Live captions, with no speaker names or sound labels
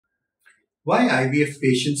Why IVF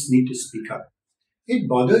patients need to speak up? It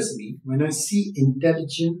bothers me when I see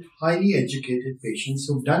intelligent, highly educated patients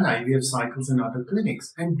who've done IVF cycles in other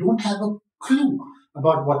clinics and don't have a clue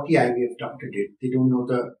about what the IVF doctor did. They don't know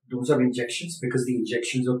the dose of injections because the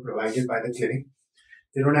injections were provided by the clinic.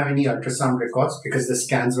 They don't have any ultrasound records because the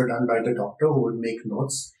scans were done by the doctor who would make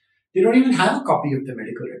notes. They don't even have a copy of the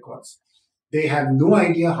medical records. They have no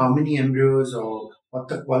idea how many embryos or what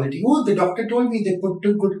the quality. Oh, the doctor told me they put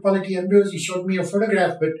two good quality embryos. He showed me a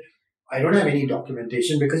photograph, but I don't have any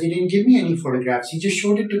documentation because he didn't give me any photographs. He just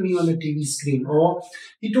showed it to me on the TV screen. Or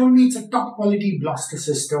he told me it's a top quality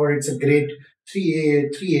blastocyst or it's a grade 3A,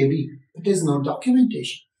 3AB, but there's no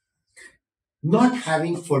documentation. Not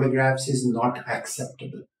having photographs is not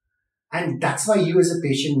acceptable. And that's why you as a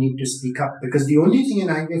patient need to speak up, because the only thing an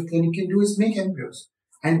IVF clinic can do is make embryos.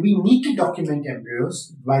 And we need to document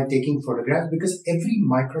embryos by taking photographs because every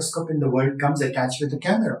microscope in the world comes attached with a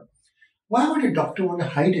camera. Why would a doctor want to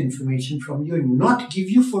hide information from you and not give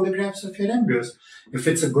you photographs of your embryos? If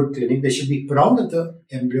it's a good clinic, they should be proud of the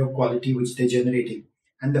embryo quality which they're generating.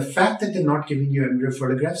 And the fact that they're not giving you embryo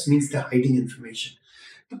photographs means they're hiding information.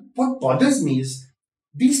 But what bothers me is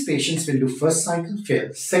these patients will do first cycle,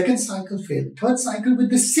 fail, second cycle, fail, third cycle with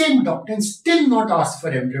the same doctor and still not ask for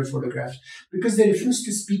embryo photographs because they refuse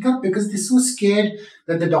to speak up because they're so scared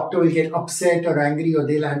that the doctor will get upset or angry or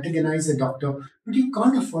they'll antagonize the doctor. But you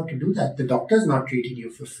can't afford to do that. The doctor's not treating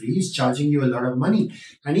you for free. He's charging you a lot of money.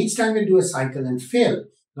 And each time you do a cycle and fail,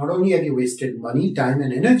 not only have you wasted money, time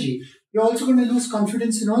and energy, you're also going to lose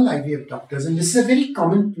confidence in all IVF doctors. And this is a very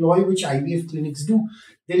common ploy which IVF clinics do.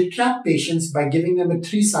 They'll trap patients by giving them a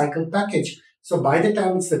 3-cycle package. So by the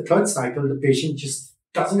time it's the third cycle, the patient just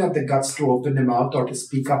doesn't have the guts to open their mouth or to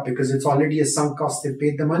speak up because it's already a sunk cost. They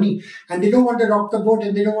paid the money and they don't want to rock the boat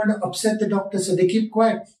and they don't want to upset the doctor. So they keep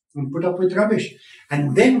quiet and put up with rubbish.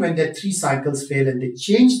 And then when their 3 cycles fail and they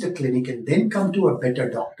change the clinic and then come to a better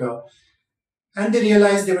doctor, and they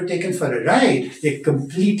realized they were taken for a ride, they're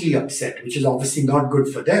completely upset, which is obviously not good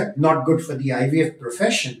for them, not good for the IVF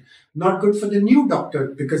profession, not good for the new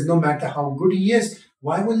doctor, because no matter how good he is,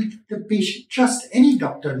 why will the patient trust any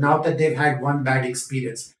doctor now that they've had one bad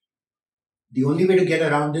experience? The only way to get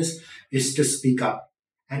around this is to speak up.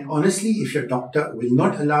 And honestly, if your doctor will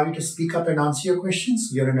not allow you to speak up and answer your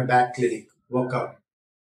questions, you're in a bad clinic. Work out.